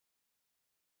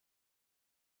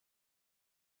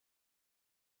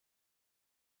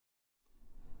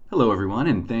Hello, everyone,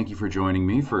 and thank you for joining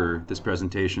me for this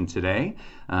presentation today.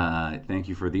 Thank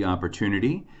you for the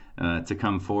opportunity to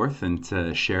come forth and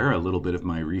to share a little bit of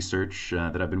my research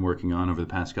that I've been working on over the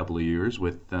past couple of years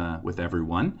with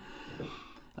everyone.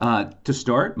 To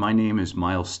start, my name is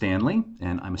Miles Stanley,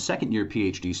 and I'm a second-year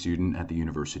PhD student at the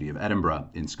University of Edinburgh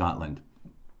in Scotland.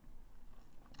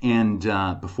 And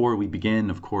before we begin,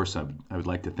 of course, I would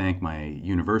like to thank my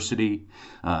university,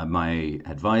 my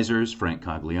advisors, Frank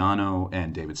Cogliano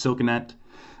and David Silkenet,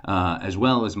 as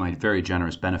well as my very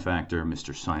generous benefactor,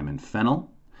 Mr. Simon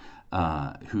Fennell,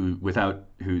 without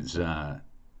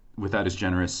his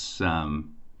generous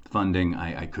funding,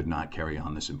 I could not carry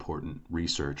on this important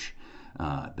research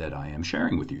that I am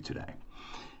sharing with you today.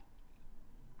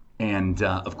 And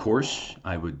of course,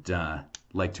 I would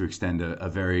like to extend a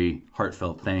very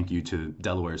heartfelt thank you to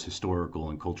Delaware's Historical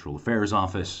and Cultural Affairs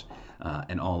Office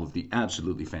and all of the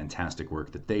absolutely fantastic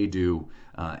work that they do,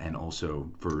 and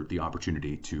also for the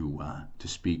opportunity to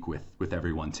speak with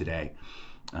everyone today.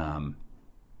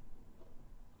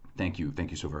 Thank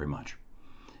you so very much.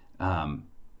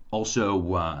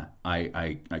 Also,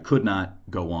 I could not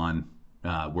go on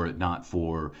were it not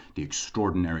for the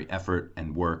extraordinary effort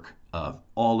and work of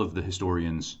all of the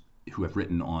historians who have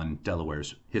written on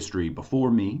Delaware's history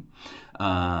before me.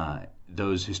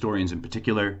 Those historians in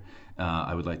particular,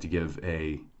 I would like to give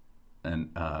a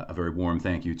very warm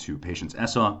thank you to Patience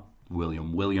Essa,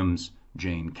 William Williams,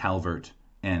 Jane Calvert,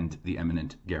 and the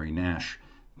eminent Gary Nash.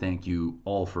 Thank you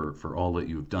all for all that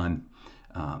you have done,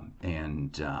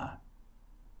 and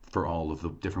for all of the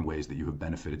different ways that you have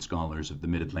benefited scholars of the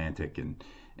Mid-Atlantic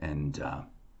and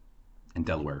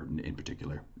Delaware in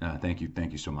particular. Thank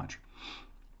you so much.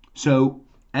 So,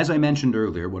 as I mentioned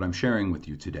earlier, what I'm sharing with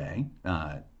you today,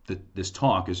 this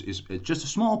talk is just a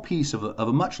small piece of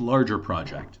a much larger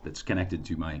project that's connected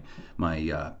to my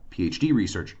PhD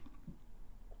research,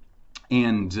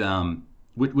 and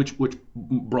which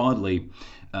broadly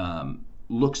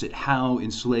looks at how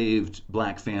enslaved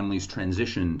black families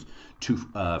transitioned to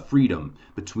freedom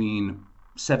between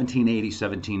 1780,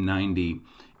 1790,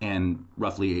 and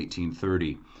roughly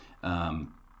 1830.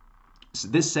 So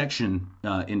this section,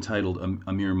 entitled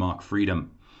A Mere Mock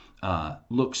Freedom,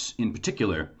 looks in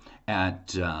particular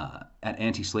at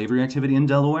anti-slavery activity in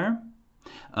Delaware,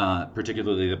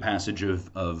 particularly the passage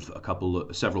of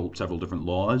several different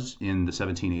laws in the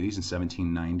 1780s and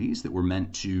 1790s that were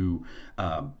meant to,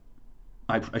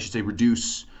 I should say,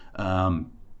 reduce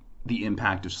the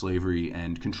impact of slavery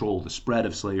and control the spread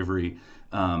of slavery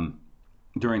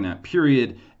during that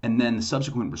period, and then the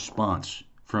subsequent response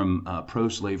from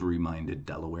pro-slavery-minded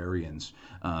Delawareans,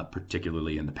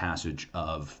 particularly in the passage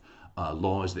of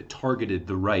laws that targeted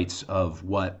the rights of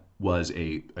what was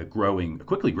a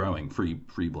quickly growing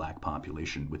free black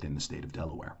population within the state of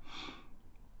Delaware.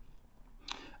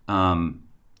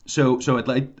 So I'd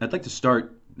like to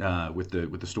start with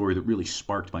the story that really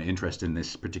sparked my interest in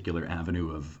this particular avenue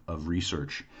of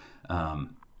research,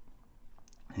 and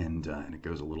it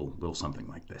goes a little something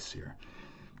like this here.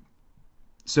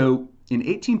 So, in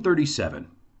 1837,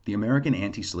 the American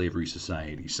Anti-Slavery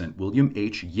Society sent William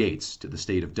H. Yates to the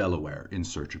state of Delaware in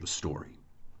search of a story.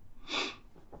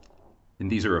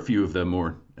 And these are a few of the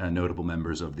more notable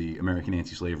members of the American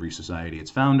Anti-Slavery Society.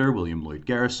 Its founder, William Lloyd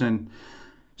Garrison,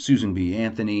 Susan B.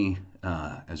 Anthony,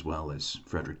 as well as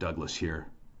Frederick Douglass here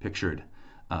pictured.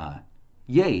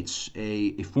 Yates,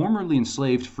 a formerly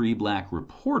enslaved free black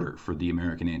reporter for the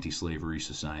American Anti-Slavery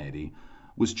Society,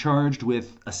 was charged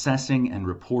with assessing and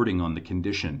reporting on the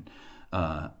condition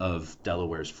of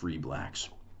Delaware's free blacks.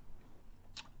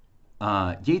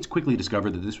 Yates quickly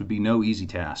discovered that this would be no easy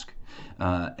task,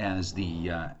 as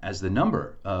the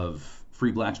number of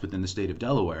free blacks within the state of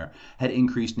Delaware had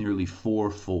increased nearly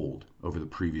fourfold over the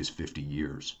previous 50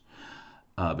 years,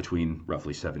 between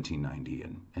roughly 1790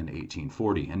 and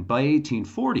 1840. And by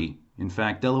 1840, in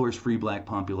fact, Delaware's free black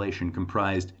population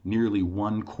comprised nearly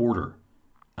 1/4,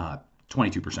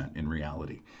 22% in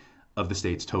reality, of the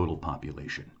state's total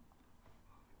population.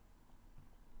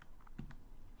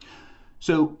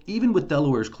 So even with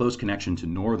Delaware's close connection to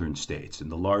northern states and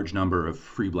the large number of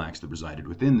free blacks that resided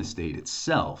within the state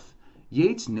itself,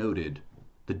 Yates noted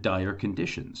the dire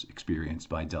conditions experienced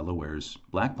by Delaware's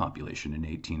black population in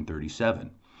 1837.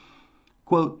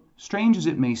 Quote, "Strange as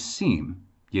it may seem,"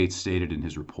 Yates stated in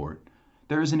his report,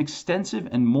 "there is an extensive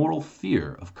and moral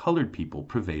fear of colored people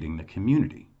pervading the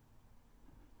community."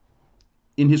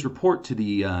 In his report to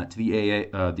the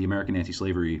American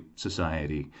Anti-Slavery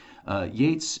Society,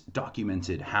 Yates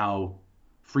documented how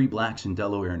free blacks in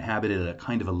Delaware inhabited a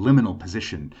kind of a liminal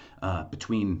position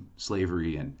between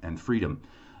slavery and freedom.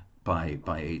 by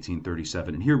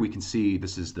 1837. And here we can see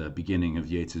this is the beginning of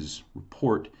Yates's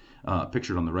report,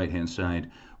 pictured on the right-hand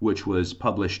side, which was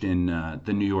published in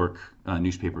the New York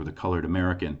newspaper, The Colored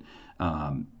American.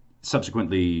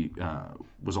 Subsequently,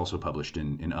 was also published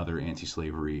in other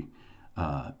anti-slavery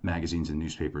magazines and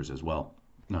newspapers as well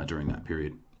during that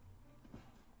period.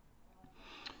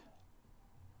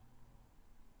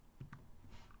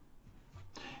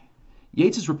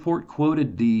 Yates's report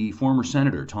quoted the former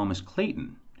Senator Thomas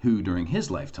Clayton, who during his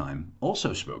lifetime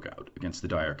also spoke out against the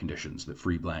dire conditions that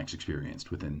free blacks experienced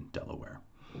within Delaware.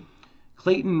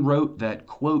 Clayton wrote that,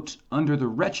 quote, "Under the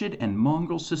wretched and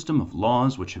mongrel system of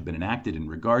laws which have been enacted in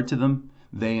regard to them,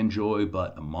 they enjoy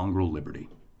but a mongrel liberty,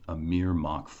 a mere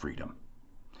mock freedom."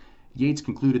 Yates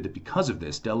concluded that because of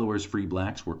this, Delaware's free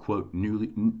blacks were, quote,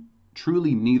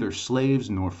 "truly neither slaves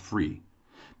nor free,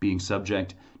 being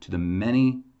subject to the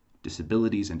many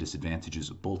disabilities and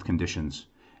disadvantages of both conditions,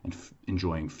 and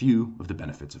enjoying few of the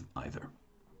benefits of either."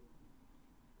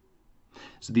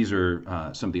 So these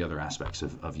are some of the other aspects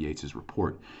of Yates's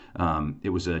report.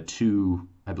 It was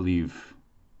I believe,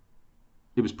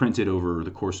 it was printed over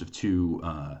the course of two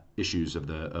issues of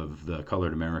the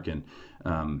Colored American,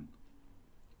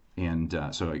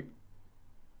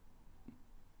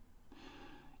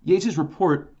 Yates's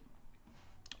report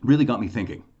really got me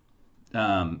thinking.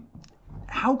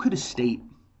 How could a state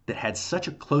that had such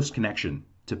a close connection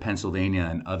to Pennsylvania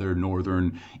and other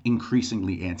northern,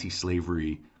 increasingly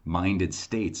anti-slavery minded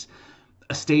states,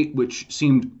 a state which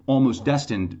seemed almost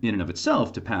destined in and of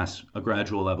itself to pass a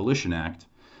gradual abolition act,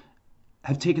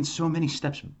 have taken so many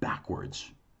steps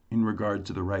backwards in regarding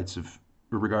the rights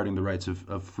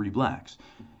of free blacks?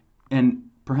 And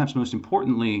perhaps most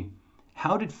importantly,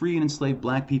 how did free and enslaved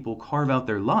black people carve out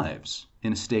their lives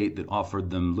in a state that offered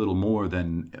them little more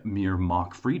than mere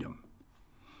mock freedom?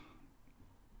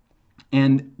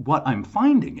 And what I'm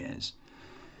finding is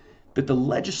that the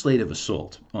legislative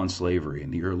assault on slavery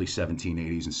in the early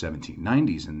 1780s and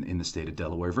 1790s in the state of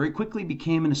Delaware very quickly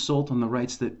became an assault on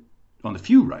the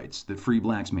few rights that free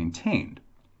blacks maintained.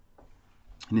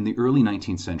 And in the early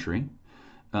 19th century,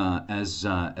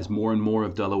 as more and more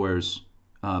of Delaware's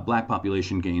black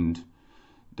population gained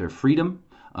their freedom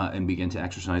and began to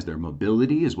exercise their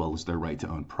mobility as well as their right to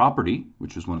own property,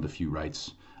 which was one of the few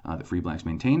rights that free blacks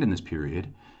maintained in this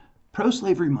period,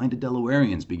 pro-slavery-minded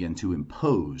Delawareans began to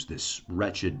impose this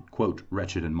wretched, quote,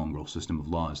 "wretched and mongrel system of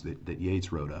laws" that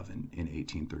Yates wrote of in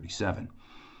 1837.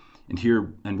 And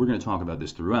we're going to talk about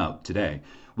this throughout today.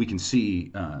 We can see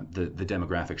the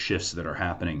demographic shifts that are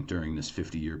happening during this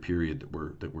 50-year period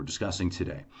that we're discussing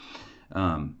today.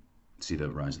 See the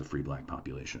rise of the free black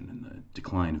population and the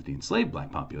decline of the enslaved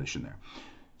black population there.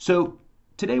 So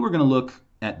today we're going to look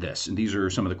at this, and these are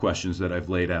some of the questions that I've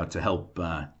laid out to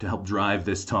help drive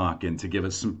this talk and to give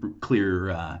us some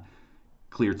clear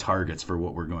targets for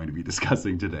what we're going to be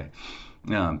discussing today.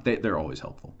 They're always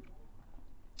helpful.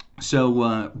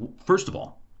 So first of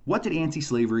all, what did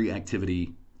anti-slavery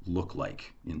activity look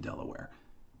like in Delaware?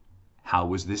 How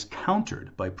was this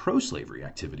countered by pro-slavery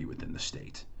activity within the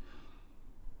state?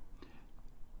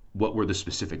 What were the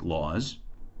specific laws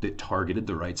that targeted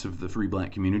the rights of the free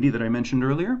black community that I mentioned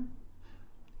earlier?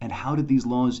 And how did these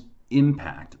laws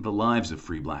impact the lives of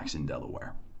free blacks in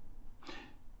Delaware?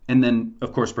 And then,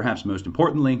 of course, perhaps most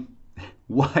importantly,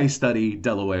 why study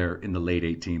Delaware in the late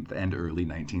 18th and early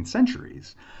 19th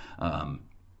centuries?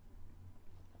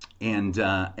 And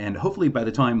hopefully by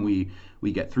the time we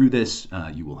get through this,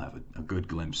 you will have a good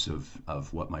glimpse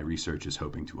of what my research is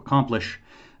hoping to accomplish.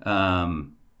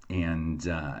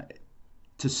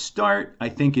 To start, I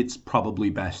think it's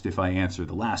probably best if I answer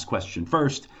the last question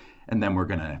first, and then we're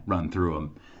going to run through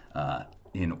them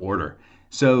in order.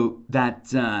 So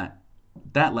that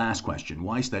last question,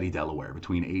 why study Delaware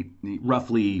between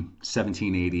roughly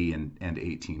 1780 and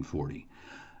 1840?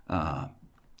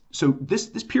 So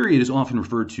this period is often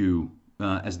referred to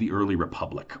as the early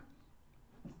Republic.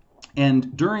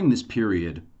 And during this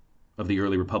period of the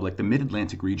early Republic, the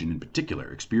Mid-Atlantic region in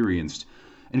particular experienced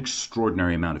an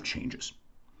extraordinary amount of changes.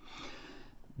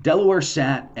 Delaware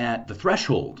sat at the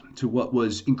threshold to what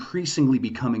was increasingly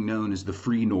becoming known as the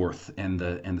Free North and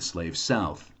the Slave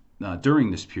South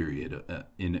during this period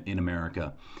in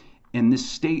America. And this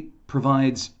state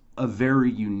provides a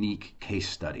very unique case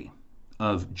study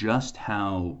of just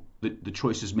how the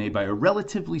choices made by a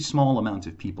relatively small amount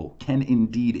of people can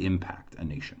indeed impact a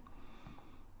nation.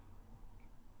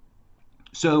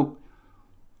 So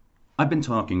I've been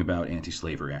talking about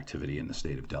anti-slavery activity in the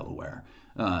state of Delaware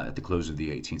at the close of the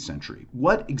 18th century.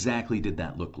 What exactly did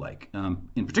that look like?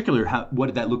 In particular, what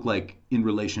did that look like in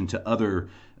relation to other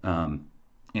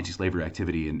anti-slavery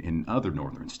activity in other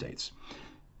northern states?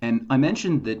 And I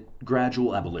mentioned that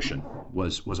gradual abolition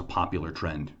was a popular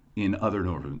trend in other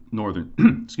northern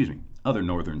excuse me, other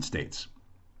northern states.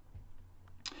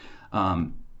 So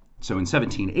in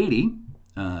 1780,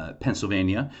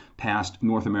 Pennsylvania passed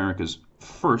North America's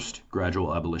first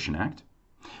gradual abolition act,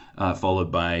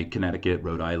 followed by Connecticut,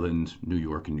 Rhode Island, New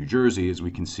York, and New Jersey, as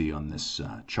we can see on this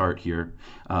chart here.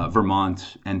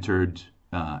 Vermont entered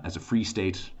as a free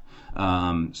state,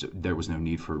 so there was no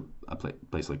need for a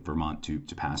place like Vermont to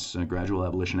pass a gradual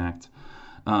abolition act.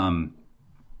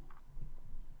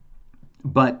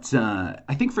 But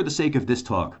I think for the sake of this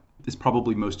talk, it's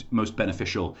probably most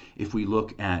beneficial if we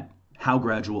look at how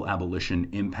gradual abolition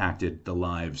impacted the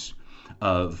lives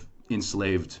of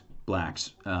enslaved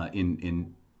blacks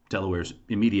in Delaware's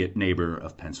immediate neighbor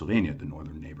of Pennsylvania, the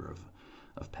northern neighbor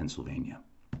of Pennsylvania.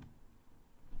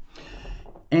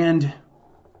 And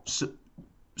so,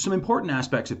 some important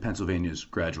aspects of Pennsylvania's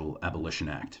Gradual Abolition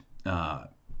Act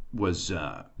was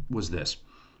this,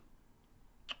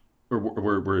 or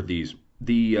were these.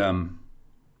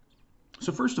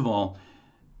 So first of all,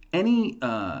 any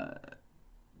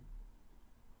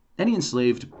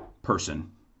enslaved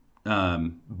person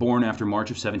born after March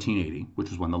of 1780,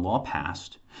 which was when the law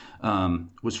passed,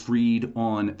 was freed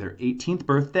on their 18th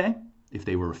birthday if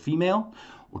they were a female,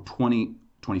 or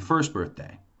 21st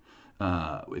birthday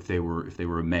if they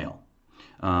were a male.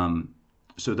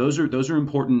 So those are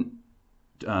important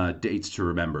dates to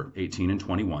remember, 18 and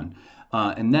 21,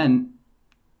 and then.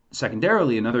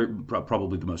 Secondarily, another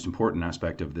probably the most important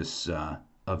aspect of this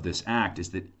act is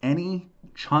that any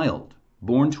child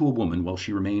born to a woman while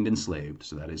she remained enslaved,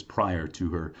 so that is prior to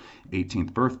her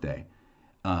 18th birthday,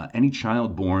 any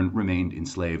child born remained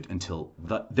enslaved until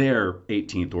their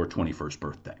 18th or 21st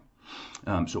birthday.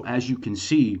 So as you can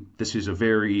see, this is a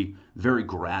very, very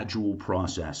gradual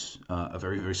process, a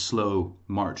very, very slow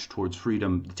march towards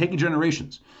freedom, taking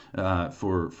generations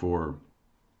for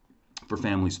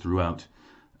families throughout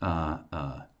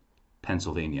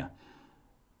Pennsylvania.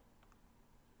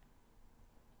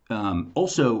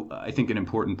 Also, I think an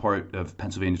important part of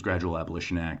Pennsylvania's Gradual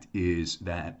Abolition Act is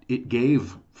that it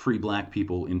gave free black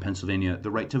people in Pennsylvania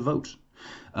the right to vote.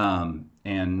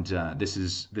 And this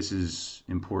is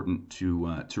important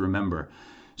to remember.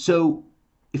 So,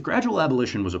 if gradual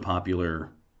abolition was a popular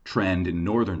trend in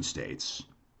northern states,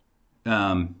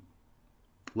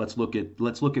 let's look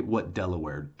at what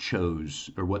Delaware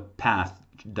chose, or what path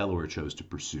Delaware chose to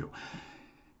pursue.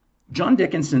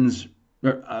 Delaware's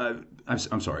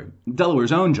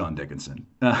own John Dickinson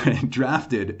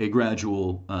drafted a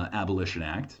Gradual Abolition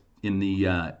Act in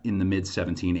the mid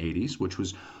 1780s, which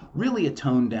was really a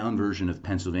toned down version of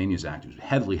Pennsylvania's act. It was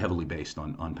heavily based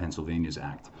on Pennsylvania's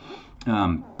act,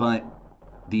 but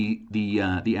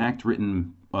the act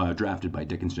drafted by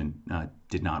Dickinson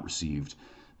did not receive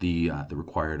the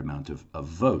required amount of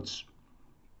votes.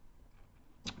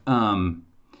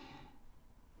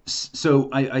 So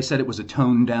I said it was a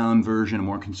toned down version, a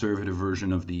more conservative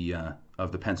version of the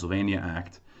Pennsylvania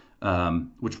Act,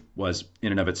 which was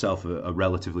in and of itself a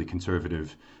relatively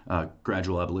conservative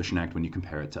Gradual Abolition Act when you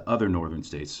compare it to other northern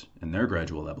states and their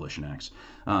Gradual Abolition Acts.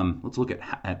 Let's look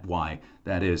at why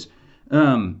that is.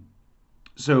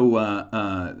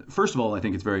 So first of all, I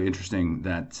think it's very interesting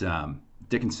that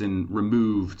Dickinson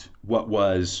removed what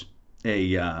was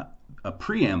a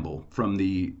preamble from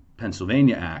the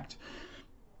Pennsylvania Act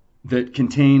that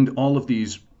contained all of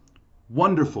these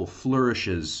wonderful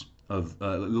flourishes of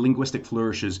linguistic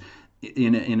flourishes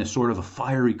in a sort of a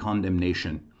fiery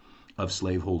condemnation of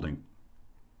slaveholding.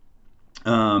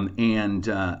 And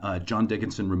John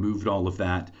Dickinson removed all of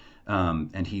that,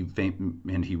 and he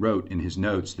wrote in his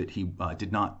notes that he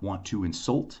did not want to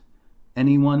insult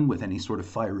anyone with any sort of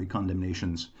fiery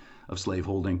condemnations of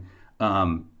slaveholding.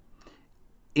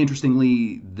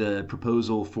 Interestingly, the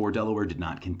proposal for Delaware did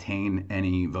not contain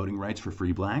any voting rights for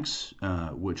free blacks,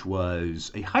 which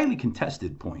was a highly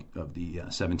contested point of the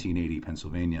 1780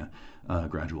 Pennsylvania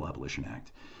Gradual Abolition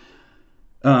Act.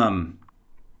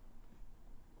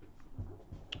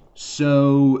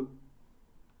 So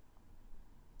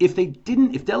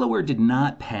if Delaware did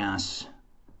not pass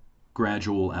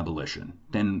gradual abolition,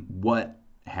 then what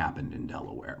happened in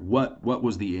Delaware? What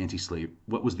was the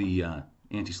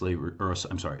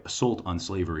assault on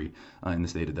slavery in the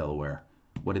state of Delaware?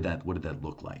 What did that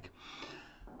look like?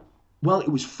 Well, it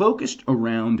was focused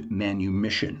around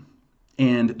manumission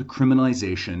and the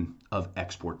criminalization of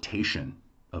exportation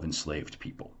of enslaved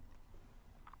people.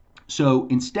 So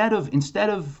instead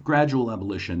of gradual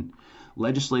abolition,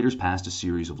 legislators passed a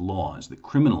series of laws that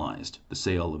criminalized the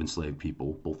sale of enslaved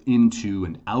people both into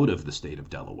and out of the state of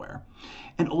Delaware,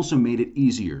 and also made it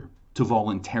easier to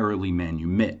voluntarily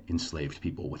manumit enslaved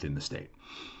people within the state.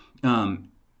 And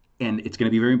it's going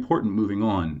to be very important moving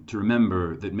on to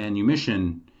remember that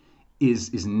manumission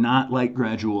is not like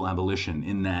gradual abolition,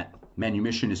 in that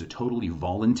manumission is a totally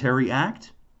voluntary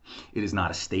act. It is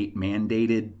not a state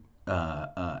mandated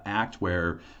act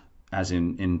where, as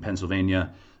in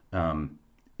Pennsylvania,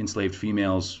 enslaved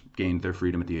females gained their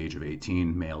freedom at the age of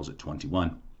 18, males at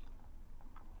 21.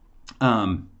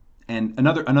 And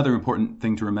another important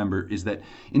thing to remember is that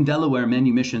in Delaware,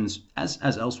 manumissions, as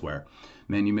elsewhere,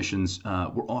 manumissions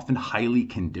were often highly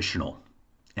conditional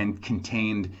and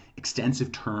contained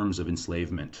extensive terms of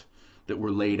enslavement that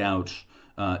were laid out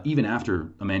even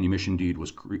after a manumission deed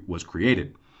was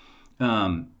created.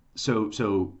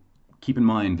 So keep in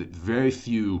mind that very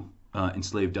few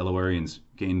enslaved Delawareans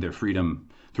gained their freedom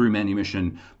through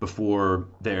manumission before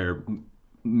their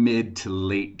mid to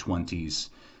late 20s.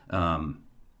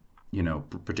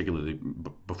 Particularly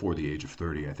before the age of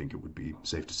 30, I think it would be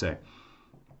safe to say.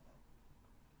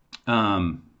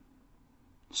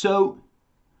 So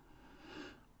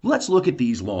let's look at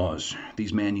these laws,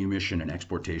 these manumission and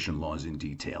exportation laws, in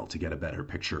detail to get a better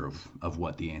picture of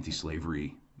what the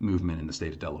anti-slavery movement in the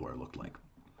state of Delaware looked like.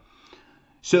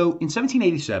 So in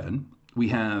 1787, we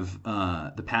have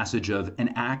the passage of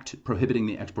an act prohibiting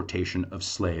the exportation of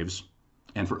slaves,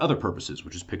 and for other purposes,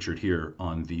 which is pictured here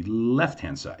on the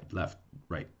left-hand side. Left,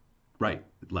 right,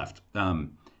 left.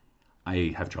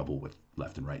 I have trouble with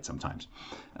left and right sometimes.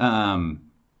 On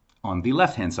the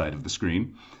left-hand side of the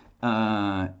screen,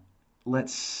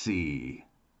 let's see,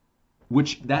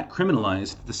 which that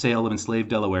criminalized the sale of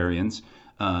enslaved Delawareans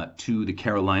to the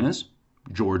Carolinas,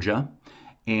 Georgia,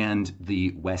 and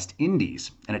the West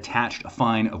Indies, and attached a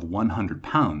fine of 100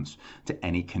 pounds to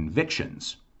any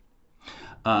convictions.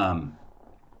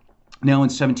 Now in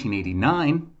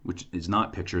 1789, which is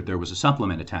not pictured, there was a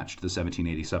supplement attached to the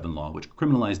 1787 law which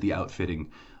criminalized the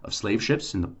outfitting of slave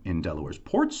ships in Delaware's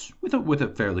ports with a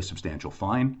fairly substantial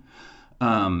fine,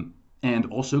 and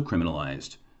also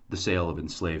criminalized the sale of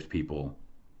enslaved people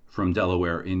from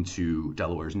Delaware into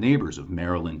Delaware's neighbors of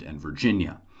Maryland and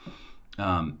Virginia.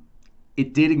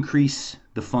 It did increase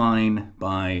the fine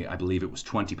by, I believe it was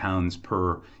 20 pounds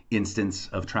per instance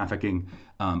of trafficking,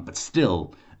 but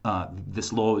still,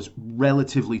 this law is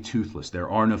relatively toothless. There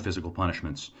are no physical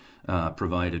punishments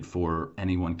provided for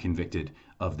anyone convicted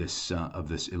of this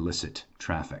illicit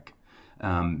traffic.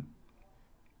 And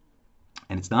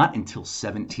it's not until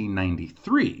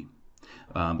 1793,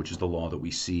 which is the law that we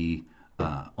see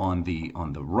on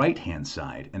the right-hand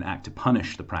side, an act to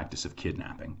punish the practice of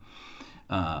kidnapping,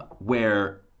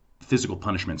 where physical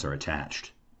punishments are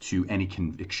attached to any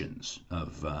convictions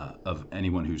of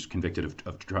anyone who's convicted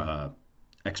of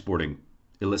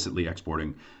illicitly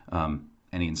exporting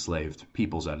any enslaved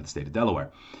peoples out of the state of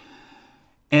Delaware.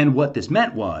 And what this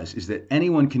meant is that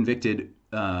anyone convicted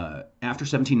after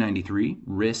 1793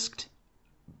 risked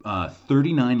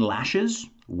 39 lashes,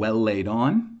 well laid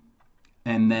on,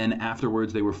 and then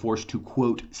afterwards they were forced to,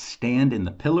 quote, stand in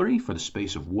the pillory for the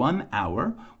space of 1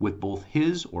 hour with both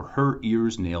his or her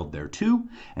ears nailed thereto,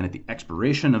 and at the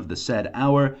expiration of the said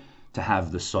hour to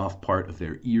have the soft part of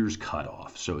their ears cut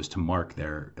off, so as to mark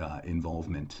their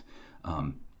involvement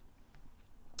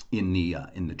in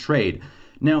the trade.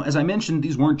 Now, as I mentioned,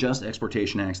 these weren't just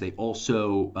exportation acts; they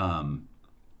also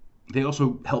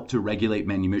helped to regulate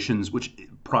manumissions, which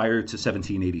prior to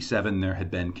 1787 there had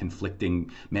been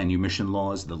conflicting manumission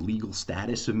laws. The legal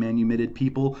status of manumitted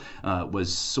people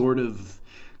was sort of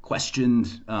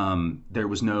questioned. There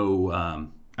was no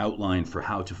outline for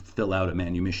how to fill out a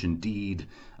manumission deed,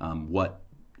 what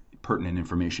pertinent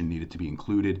information needed to be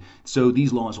included. So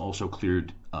these laws also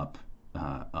cleared up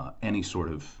any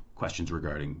sort of questions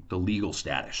regarding the legal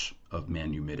status of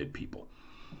manumitted people,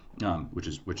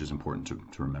 which is important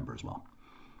to remember as well.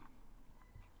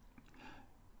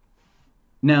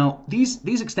 Now,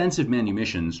 these extensive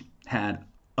manumissions had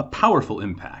a powerful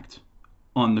impact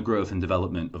on the growth and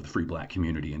development of the free black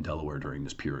community in Delaware during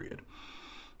this period.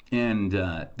 And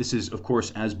this is, of course,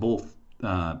 as both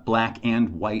black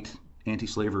and white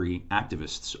anti-slavery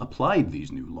activists applied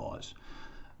these new laws.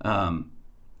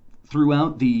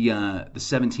 Throughout the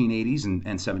 1780s and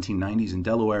 1790s in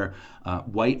Delaware,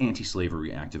 white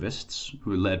anti-slavery activists, who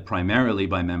were led primarily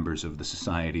by members of the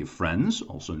Society of Friends,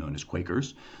 also known as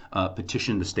Quakers,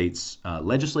 petitioned the state's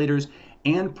legislators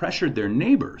and pressured their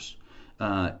neighbors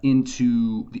regarding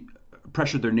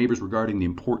the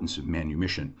importance of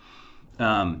manumission.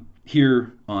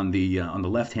 Here on the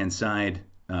left-hand side,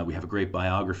 we have a great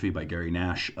biography by Gary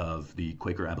Nash of the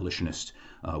Quaker abolitionist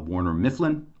Warner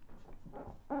Mifflin.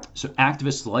 So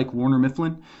activists like Warner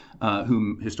Mifflin,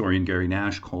 whom historian Gary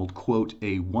Nash called, quote,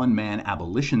 a one-man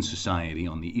abolition society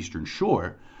on the Eastern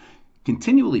Shore,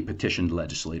 continually petitioned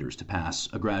legislators to pass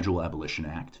a gradual abolition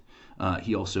act.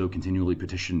 He also continually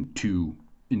petitioned to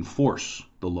enforce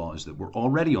the laws that were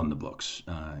already on the books.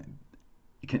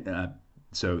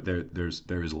 So there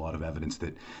is a lot of evidence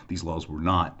that these laws were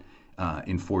not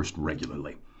enforced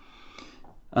regularly.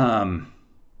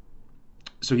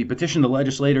 So he petitioned the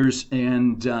legislators,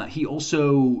 and he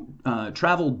also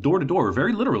traveled door to door,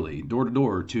 very literally, door to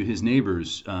door to his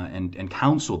neighbors, and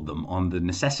counseled them on the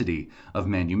necessity of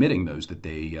manumitting those that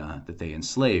they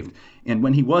enslaved. And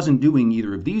when he wasn't doing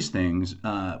either of these things,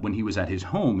 when he was at his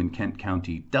home in Kent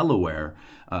County, Delaware,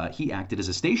 he acted as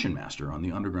a station master on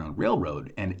the Underground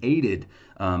Railroad and aided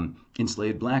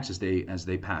enslaved blacks as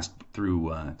they passed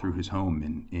through his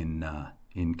home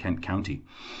in Kent County.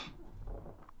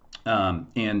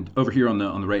 And over here on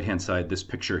the right-hand side, this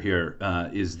picture here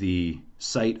is the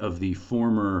site of the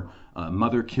former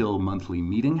Motherkill Monthly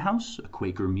Meeting House, a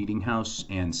Quaker meeting house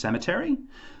and cemetery,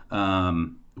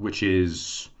 which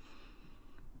is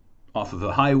off of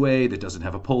a highway that doesn't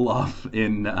have a pull-off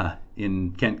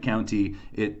in Kent County.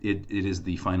 It is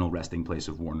the final resting place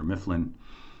of Warner Mifflin,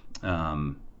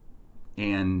 so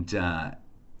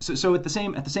at the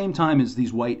same time as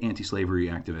these white anti-slavery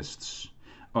activists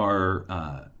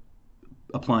are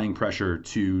applying pressure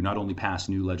to not only pass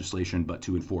new legislation, but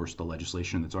to enforce the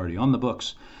legislation that's already on the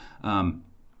books,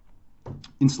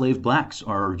 enslaved blacks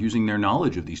are using their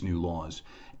knowledge of these new laws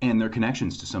and their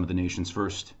connections to some of the nation's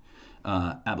first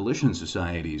abolition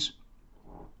societies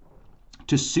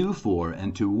to sue for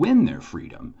and to win their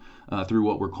freedom through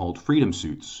what were called freedom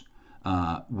suits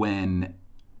when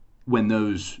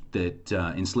those that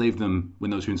enslaved them, when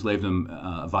those who enslaved them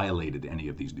violated any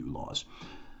of these new laws.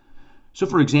 So,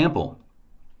 for example,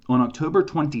 on October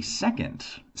 22nd,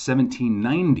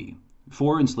 1790,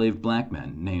 4 enslaved black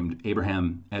men named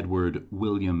Abraham, Edward,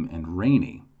 William, and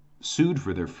Rainey sued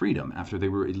for their freedom after they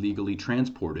were illegally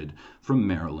transported from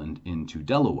Maryland into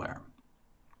Delaware.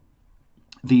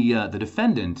 The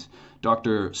defendant,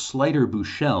 Dr. Slider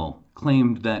Bushell,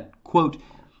 claimed that, quote,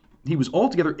 he was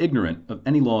altogether ignorant of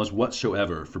any laws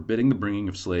whatsoever forbidding the bringing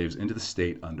of slaves into the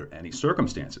state under any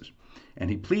circumstances, and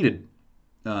he pleaded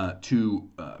to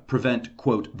prevent,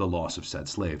 quote, the loss of said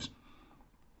slaves.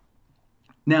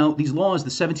 Now, these laws,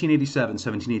 the 1787,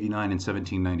 1789, and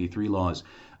 1793 laws,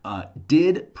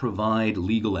 did provide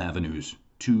legal avenues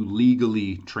to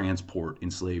legally transport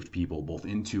enslaved people both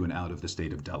into and out of the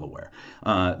state of Delaware.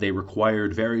 They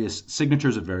required various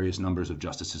signatures of various numbers of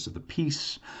justices of the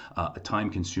peace, a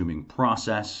time-consuming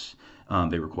process.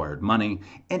 They required money,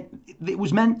 and it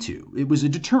was meant to. It was a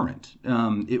deterrent.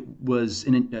 It was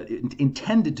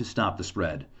intended to stop the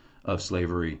spread of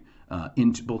slavery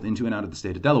both into and out of the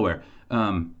state of Delaware.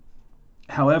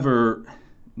 However,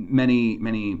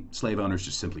 many slave owners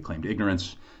just simply claimed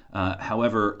ignorance.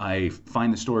 However, I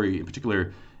find the story in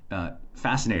particular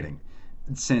fascinating,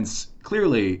 since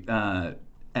clearly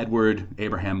Edward,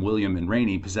 Abraham, William, and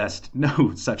Rainey possessed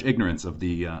no such ignorance of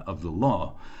the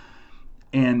law.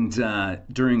 And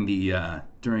during the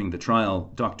trial,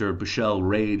 Dr. Bushell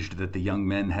raged that the young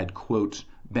men had, quote,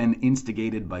 been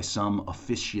instigated by some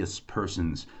officious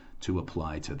persons to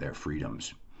apply to their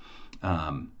freedoms.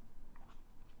 The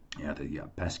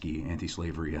pesky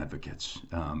anti-slavery advocates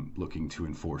looking to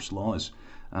enforce laws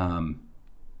and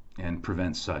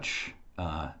prevent such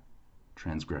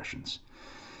transgressions.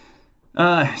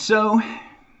 So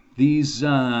these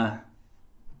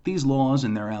laws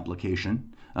and their application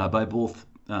by both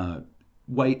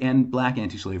white and black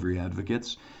anti-slavery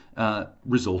advocates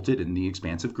resulted in the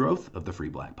expansive growth of the free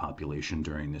black population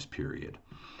during this period.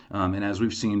 And as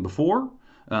we've seen before,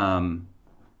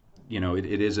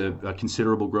 it is a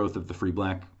considerable growth of the free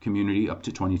black community, up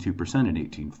to 22% in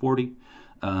 1840,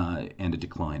 and a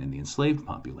decline in the enslaved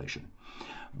population.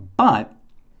 But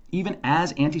even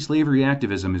as anti-slavery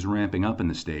activism is ramping up in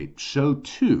the state, so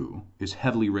too is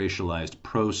heavily racialized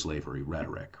pro-slavery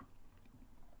rhetoric.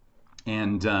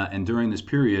 And during this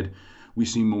period, we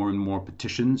see more and more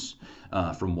petitions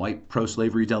from white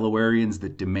pro-slavery Delawareans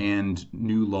that demand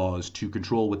new laws to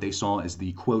control what they saw as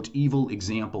the, quote, evil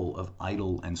example of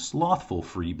idle and slothful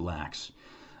free blacks.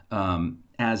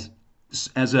 As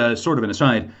a sort of an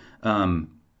aside,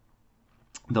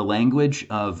 the language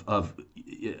of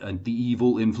the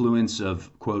evil influence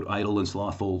of, quote, idle and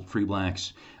slothful free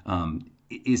blacks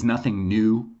is nothing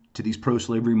new to these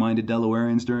pro-slavery minded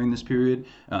Delawareans during this period.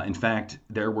 In fact,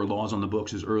 there were laws on the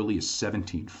books as early as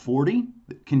 1740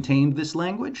 that contained this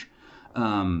language.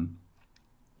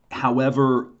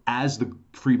 However, as the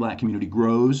free black community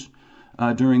grows,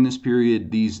 during this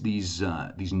period. These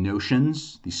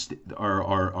notions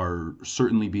are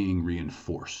certainly being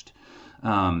reinforced,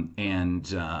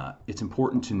 and it's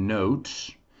important to note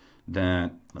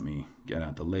that, let me get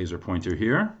out the laser pointer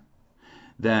here,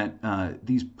 that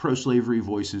these pro-slavery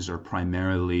voices are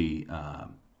primarily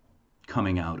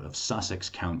coming out of Sussex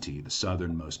County, the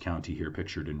southernmost county here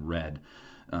pictured in red.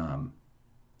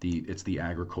 It's the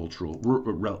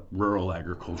rural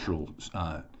agricultural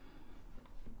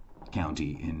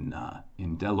county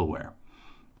in Delaware.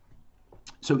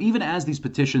 So even as these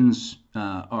petitions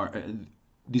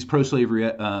these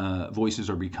pro-slavery voices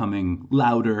are becoming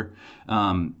louder,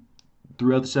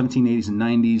 throughout the 1780s and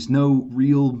 90s, no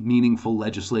real meaningful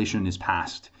legislation is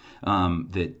passed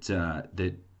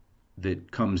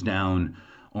that comes down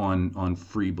on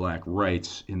free black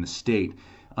rights in the state.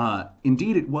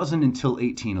 Indeed, it wasn't until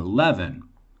 1811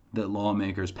 that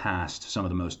lawmakers passed some of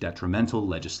the most detrimental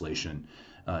legislation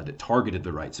that targeted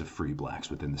the rights of free blacks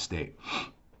within the state.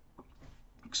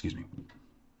 Excuse me.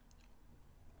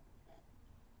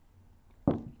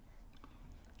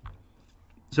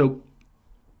 So,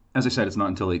 as I said, it's not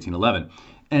until 1811.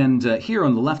 And here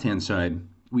on the left-hand side,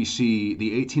 we see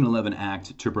the 1811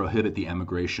 Act to prohibit the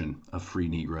emigration of free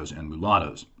Negroes and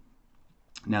mulattoes.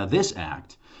 Now, this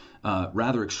act,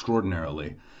 rather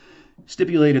extraordinarily,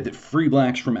 stipulated that free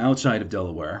blacks from outside of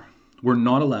Delaware were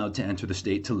not allowed to enter the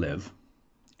state to live,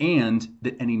 and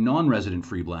that any non-resident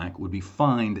free black would be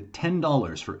fined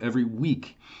 $10 for every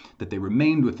week that they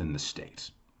remained within the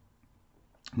state.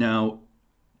 Now,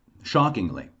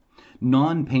 shockingly,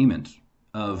 non-payment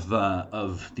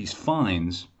of these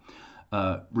fines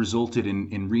resulted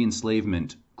in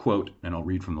re-enslavement, quote, and I'll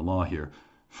read from the law here,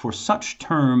 for such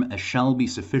term as shall be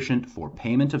sufficient for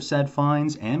payment of said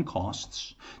fines and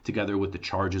costs, together with the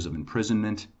charges of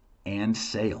imprisonment and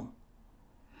sale.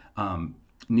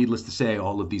 Needless to say,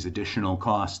 all of these additional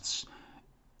costs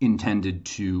intended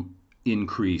to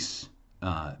increase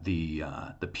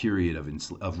the period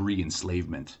of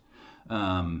re-enslavement.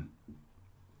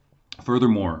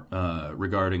 Furthermore,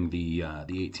 regarding the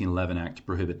 1811 Act to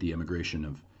prohibit the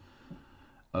immigration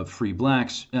of free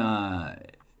blacks,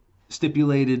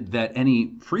 stipulated that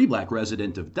any free black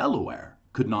resident of Delaware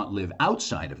could not live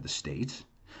outside of the state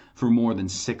for more than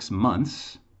 6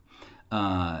 months,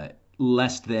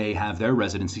 lest they have their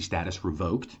residency status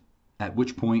revoked, at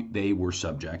which point they were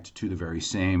subject to the very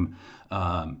same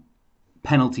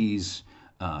penalties,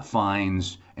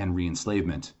 fines, and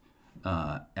re-enslavement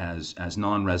as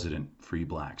non-resident free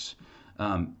blacks.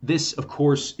 This, of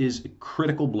course, is a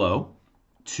critical blow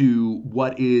to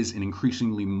what is an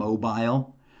increasingly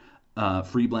mobile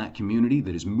free black community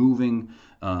that is moving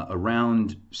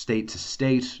around state to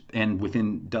state and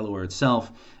within Delaware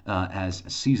itself as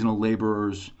seasonal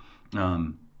laborers.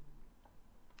 Also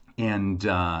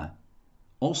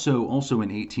in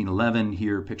 1811,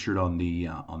 here pictured on the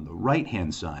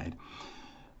right-hand side,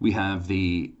 we have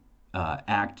the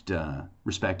act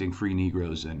respecting free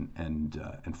Negroes and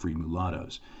free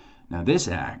mulattoes. Now, this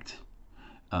act,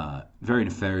 very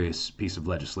nefarious piece of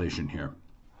legislation here,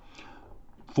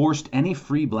 forced any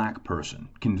free black person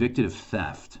convicted of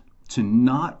theft to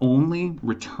not only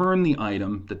return the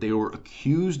item that they were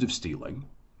accused of stealing,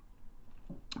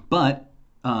 but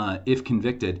if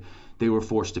convicted, they were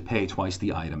forced to pay twice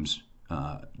the item's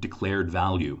declared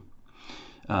value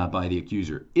by the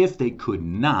accuser. If they could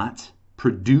not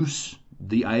produce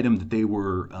the item that they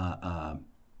were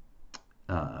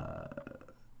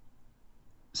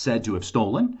said to have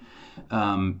stolen,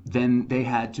 then they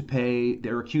had to pay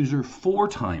their accuser 4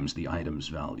 times the item's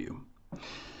value.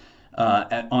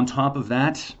 On top of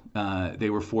that, they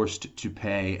were forced to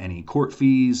pay any court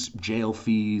fees, jail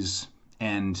fees,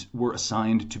 and were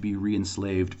assigned to be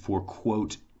re-enslaved for,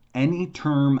 quote, any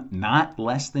term not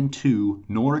less than 2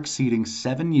 nor exceeding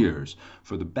 7 years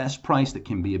for the best price that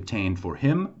can be obtained for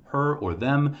him, her, or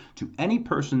them to any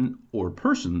person or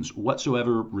persons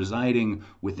whatsoever residing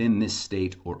within this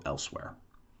state or elsewhere.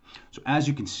 So as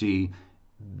you can see,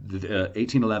 the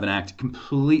 1811 Act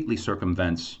completely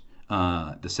circumvents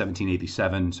the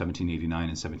 1787, 1789, and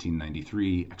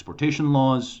 1793 exportation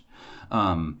laws.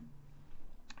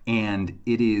 And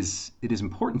it is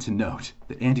important to note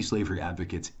that anti-slavery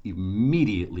advocates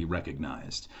immediately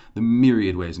recognized the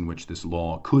myriad ways in which this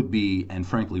law could be, and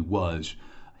frankly was,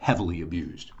 heavily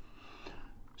abused.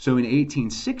 So in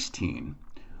 1816,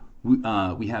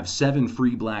 we have 7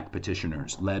 free black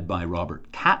petitioners led by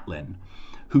Robert Catlin,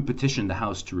 who petitioned the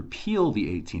House to repeal the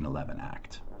 1811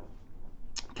 Act.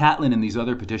 Catlin and these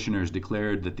other petitioners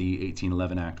declared that the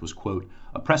 1811 Act was, quote,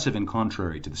 oppressive and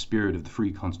contrary to the spirit of the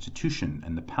free Constitution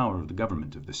and the power of the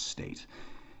government of this state.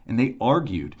 And they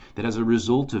argued that as a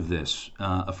result of this,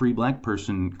 a free black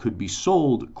person could be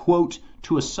sold, quote,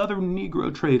 to a southern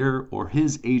Negro trader or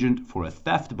his agent for a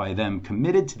theft by them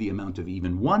committed to the amount of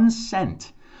even 1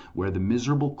 cent, where the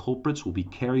miserable culprits will be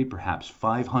carried perhaps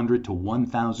 500 to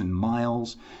 1,000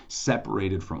 miles,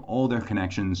 separated from all their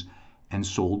connections, and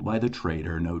sold by the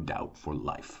trader, no doubt, for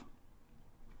life.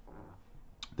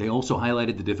 They also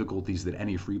highlighted the difficulties that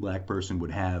any free black person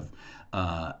would have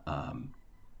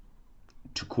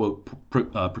to, quote,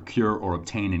 procure or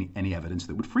obtain any evidence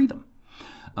that would free them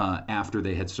after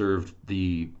they had served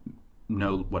the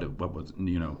no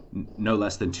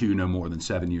less than 2, no more than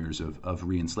 7 years of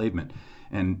re-enslavement.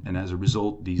 And as a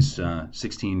result, these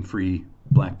 16 free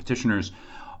black petitioners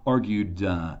argued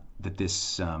that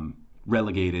this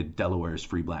relegated Delaware's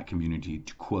free black community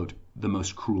to, quote, the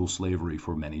most cruel slavery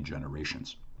for many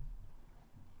generations.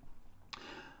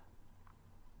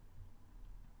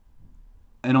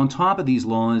 And on top of these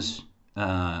laws,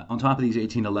 on top of these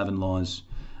 1811 laws,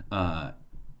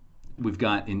 we've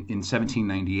got in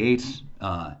 1798,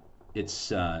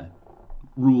 it's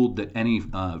ruled that any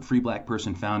free black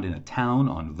person found in a town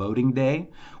on voting day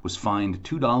was fined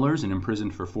 $2 and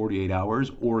imprisoned for 48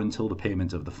 hours or until the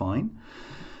payment of the fine.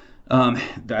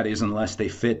 That is, unless they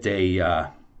fit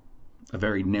a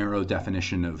very narrow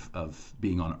definition of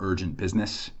being on urgent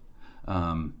business.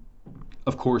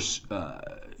 Of course,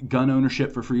 gun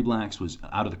ownership for free blacks was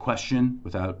out of the question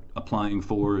without applying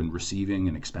for and receiving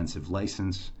an expensive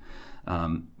license.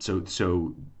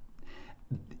 So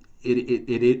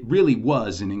it really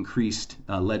was an increased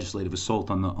legislative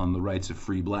assault on the rights of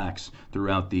free blacks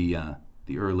throughout the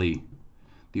early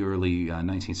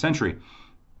 19th century.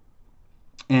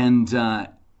 And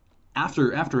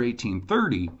after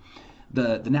 1830,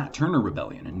 the Nat Turner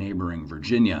Rebellion in neighboring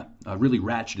Virginia really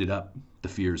ratcheted up the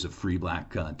fears of free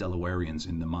black Delawareans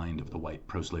in the mind of the white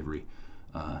pro-slavery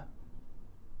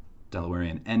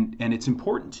Delawarean. And it's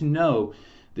important to know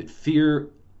that fear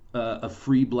of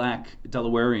free black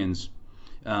Delawareans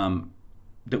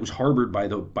that was harbored by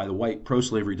the white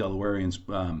pro-slavery Delawareans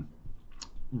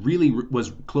really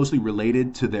was closely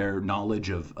related to their knowledge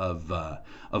of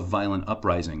violent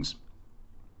uprisings,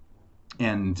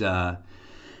 and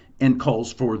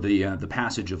calls for the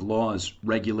passage of laws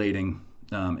regulating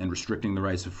and restricting the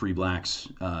rights of free blacks,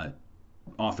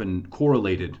 often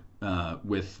correlated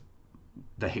with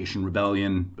the Haitian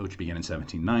Rebellion, which began in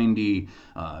 1790,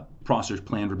 Prosser's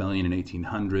Planned Rebellion in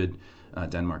 1800,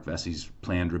 Denmark Vesey's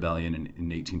Planned Rebellion in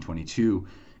 1822,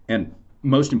 and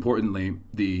most importantly,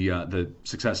 the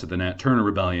success of the Nat Turner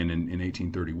Rebellion in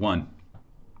 1831.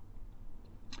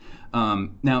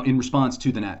 Now, in response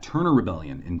to the Nat Turner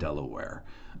Rebellion in Delaware,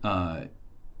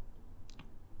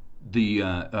 the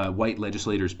white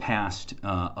legislators passed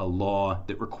a law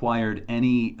that required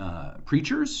any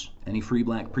free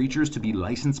black preachers, to be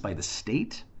licensed by the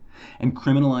state, and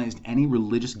criminalized any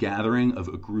religious gathering of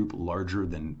a group larger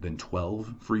than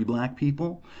 12 free black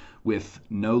people, with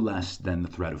no less than the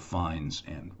threat of fines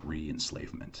and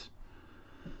re-enslavement.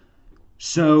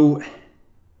 So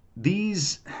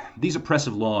these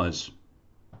oppressive laws,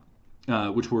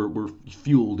 which were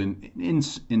fueled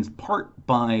in part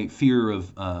by fear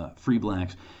of free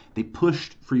blacks, they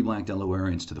pushed free black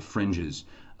Delawareans to the fringes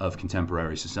of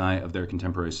their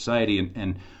contemporary society,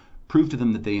 and proved to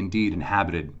them that they indeed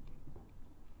inhabited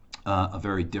a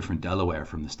very different Delaware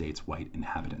from the state's white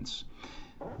inhabitants.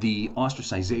 The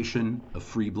ostracization of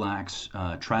free blacks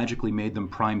tragically made them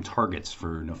prime targets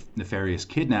for nefarious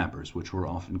kidnappers, which were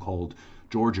often called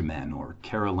Georgia men or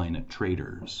Carolina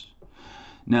traders.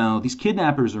 Now, these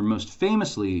kidnappers are most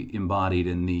famously embodied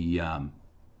in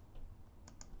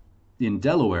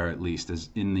Delaware, at least, as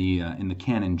in the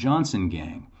Cannon Johnson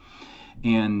gang,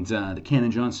 and the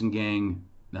Cannon Johnson gang,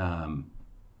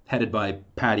 headed by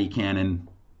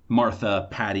Martha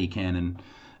Patty Cannon,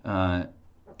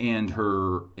 and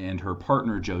her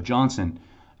partner Joe Johnson,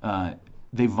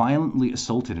 they violently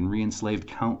assaulted and re-enslaved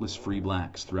countless free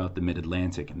blacks throughout the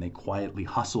mid-Atlantic, and they quietly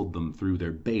hustled them through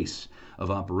their base of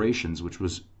operations, which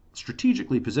was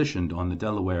strategically positioned on the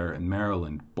Delaware and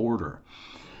Maryland border.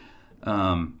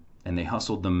 And they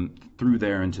hustled them through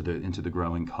there into the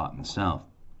growing Cotton South.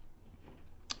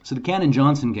 So the Cannon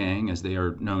Johnson gang, as they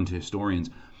are known to historians,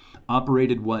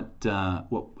 operated what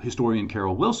historian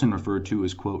Carol Wilson referred to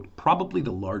as, quote, probably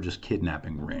the largest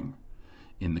kidnapping ring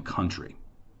in the country.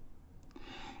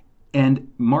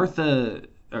 And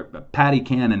Patty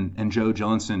Cannon and Joe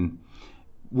Johnson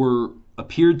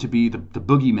appeared to be the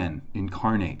boogeymen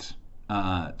incarnate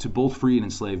to both free and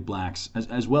enslaved blacks,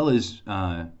 as well as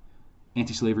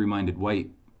anti-slavery minded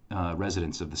white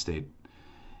residents of the state.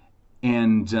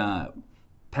 And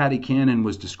Patty Cannon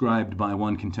was described by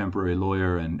one contemporary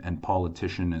lawyer and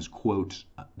politician as, quote,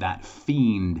 that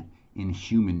fiend in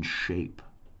human shape.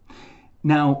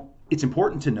 Now, it's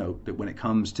important to note that when it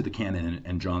comes to the Cannon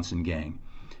and Johnson gang,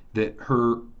 that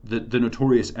the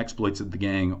notorious exploits of the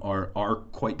gang are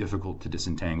quite difficult to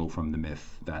disentangle from the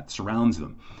myth that surrounds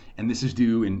them. And this is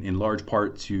due in large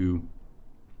part to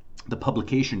the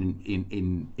publication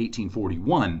in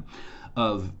 1841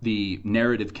 of the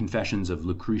Narrative Confessions of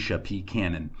Lucretia P.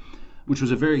 Cannon, which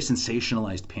was a very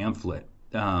sensationalized pamphlet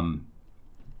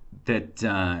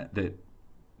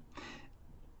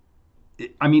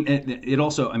it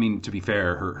also, to be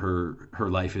fair, her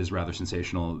life is rather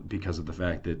sensational because of the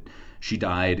fact that she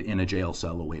died in a jail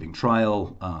cell awaiting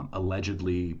trial,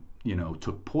 allegedly,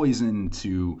 took poison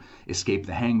to escape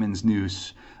the hangman's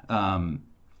noose.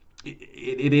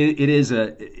 It is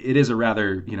a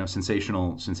rather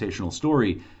sensational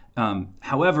story.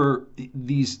 However,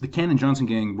 the Cannon Johnson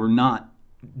gang were not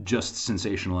just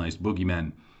sensationalized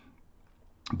boogeymen,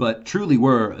 but truly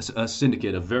were a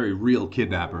syndicate of very real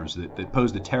kidnappers that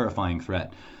posed a terrifying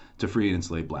threat to free and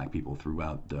enslaved black people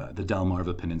throughout the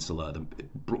Delmarva Peninsula,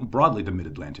 broadly the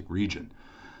Mid-Atlantic region.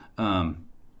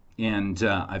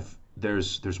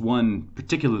 There's one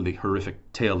particularly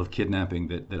horrific tale of kidnapping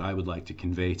that I would like to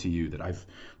convey to you that I've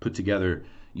put together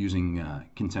using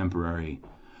contemporary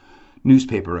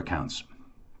newspaper accounts.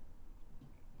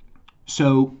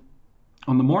 So,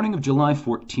 on the morning of July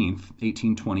 14th,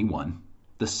 1821,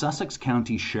 the Sussex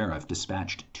County Sheriff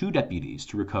dispatched 2 deputies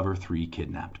to recover 3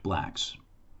 kidnapped blacks.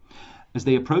 As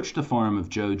they approached the farm of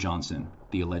Joe Johnson,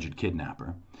 the alleged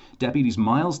kidnapper, deputies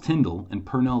Miles Tyndall and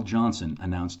Purnell Johnson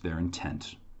announced their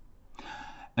intent.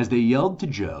 As they yelled to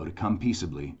Joe to come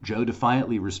peaceably, Joe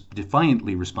defiantly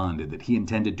responded that he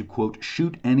intended to, quote,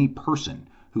 shoot any person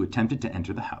who attempted to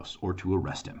enter the house or to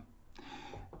arrest him.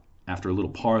 After a little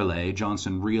parley,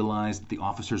 Johnson realized that the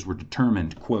officers were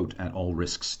determined, quote, at all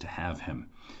risks to have him.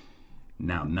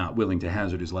 Now, not willing to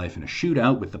hazard his life in a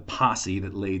shootout with the posse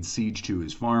that laid siege to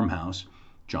his farmhouse,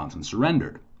 Johnson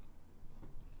surrendered.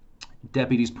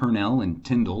 Deputies Purnell and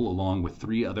Tyndall, along with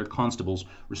 3 other constables,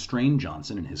 restrained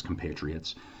Johnson and his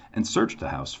compatriots and searched the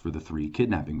house for the 3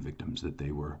 kidnapping victims that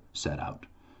they were set out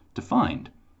to find.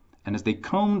 And as they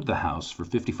combed the house for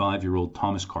 55-year-old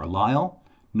Thomas Carlyle,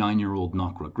 9-year-old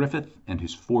Knockra Griffith, and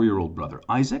his 4-year-old brother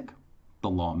Isaac, the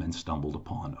lawmen stumbled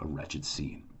upon a wretched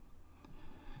scene.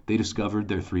 They discovered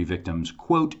their 3 victims,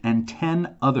 quote, and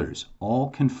 10 others, all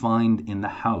confined in the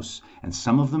house, and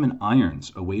some of them in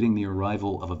irons, awaiting the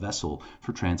arrival of a vessel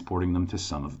for transporting them to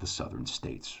some of the southern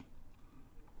states.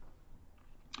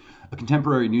 A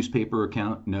contemporary newspaper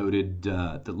account noted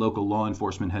that local law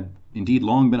enforcement had indeed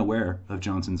long been aware of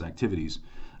Johnson's activities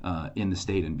in the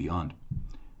state and beyond.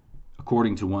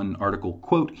 According to one article,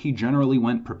 quote, he generally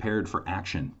went prepared for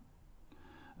action,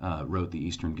 wrote the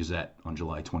Eastern Gazette on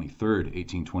July 23rd,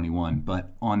 1821.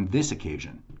 But on this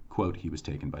occasion, quote, he was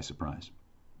taken by surprise.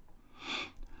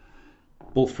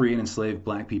 Both free and enslaved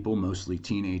black people, mostly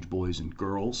teenage boys and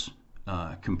girls,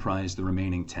 comprised the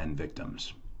remaining 10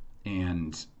 victims.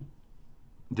 And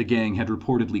the gang had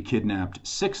reportedly kidnapped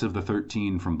 6 of the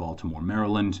 13 from Baltimore,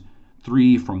 Maryland,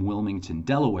 3 from Wilmington,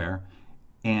 Delaware,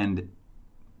 and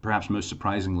perhaps most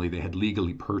surprisingly, they had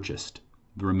legally purchased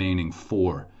the remaining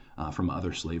 4 from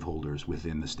other slaveholders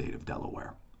within the state of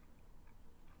Delaware.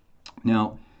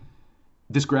 Now,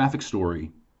 this graphic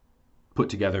story, put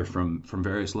together from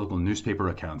various local newspaper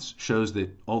accounts, shows that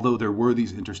although there were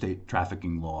these interstate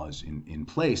trafficking laws in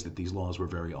place, that these laws were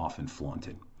very often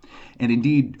flaunted. And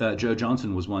indeed, Joe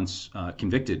Johnson was once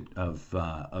convicted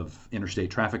of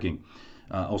interstate trafficking,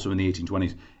 also in the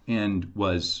 1820s, and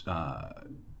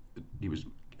he was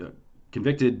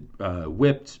convicted,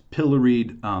 whipped,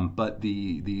 pilloried, but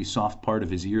the soft part of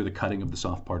his ear, the cutting of the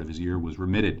soft part of his ear, was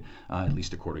remitted, at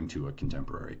least according to a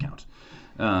contemporary account.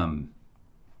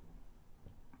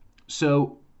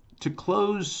 So to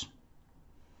close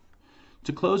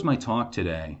my talk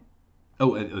today,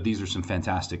 these are some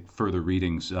fantastic further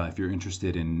readings if you're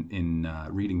interested in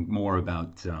reading more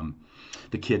about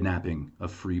the kidnapping of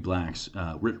free blacks.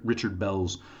 Richard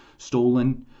Bell's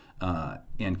Stolen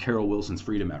and Carol Wilson's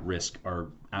Freedom at Risk are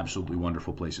absolutely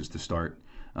wonderful places to start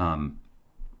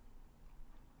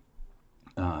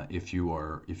if you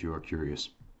are curious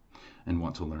and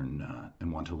want to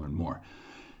learn more.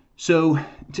 So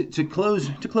to close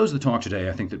the talk today,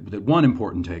 I think that one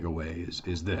important takeaway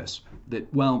is this: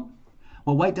 that while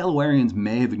white Delawareans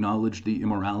may have acknowledged the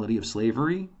immorality of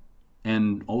slavery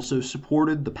and also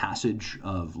supported the passage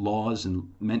of laws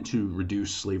and meant to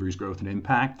reduce slavery's growth and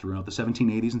impact throughout the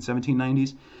 1780s and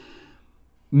 1790s,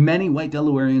 many white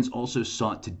Delawareans also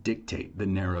sought to dictate the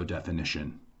narrow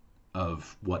definition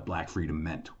of what black freedom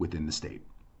meant within the state.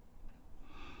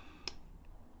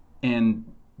 And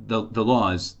the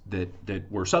laws that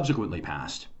were subsequently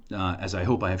passed, as I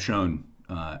hope I have shown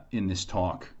in this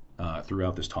talk,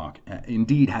 throughout this talk,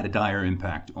 indeed had a dire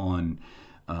impact on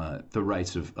the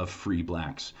rights of free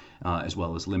blacks, as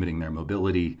well as limiting their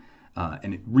mobility.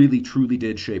 And it really, truly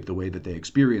did shape the way that they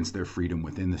experienced their freedom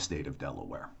within the state of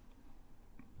Delaware.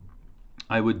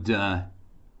 I would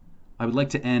like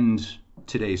to end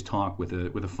today's talk with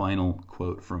a final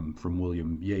quote from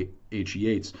William H.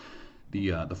 Yates,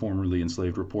 the formerly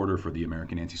enslaved reporter for the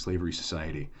American Anti-Slavery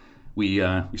Society. We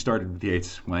started with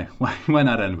Yates. Why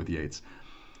not end with Yates?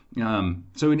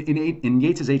 So in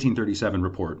Yates's 1837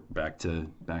 report, back to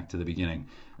the beginning,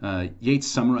 Yates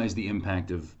summarized the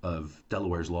impact of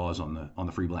Delaware's laws on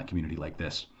the free black community like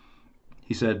this.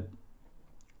 He said,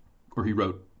 or he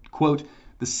wrote, quote,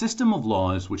 "The system of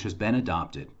laws which has been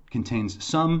adopted contains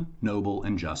some noble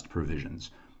and just provisions,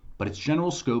 but its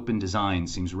general scope and design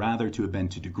seems rather to have been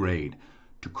to degrade,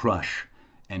 to crush,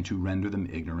 and to render them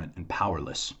ignorant and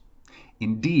powerless.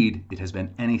 Indeed, it has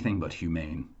been anything but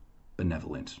humane,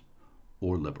 benevolent,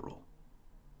 or liberal."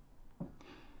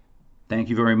 Thank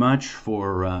you very much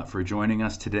for joining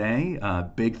us today.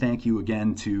 Big thank you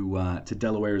again to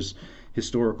Delaware's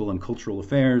Historical and Cultural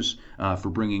Affairs for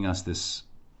bringing us this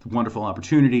wonderful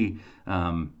opportunity.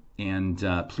 And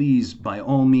please, by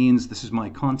all means, this is my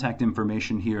contact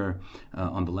information here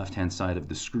on the left-hand side of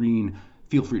the screen.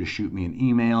 Feel free to shoot me an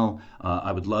email.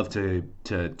 I would love to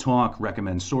talk,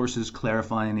 recommend sources,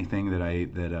 clarify anything that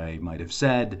I might have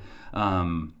said.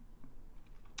 And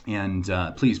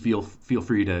please feel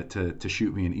free to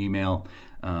shoot me an email.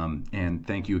 And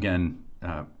thank you again.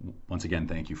 Once again,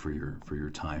 thank you for your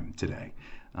time today.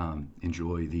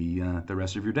 Enjoy the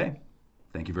rest of your day.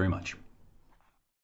 Thank you very much.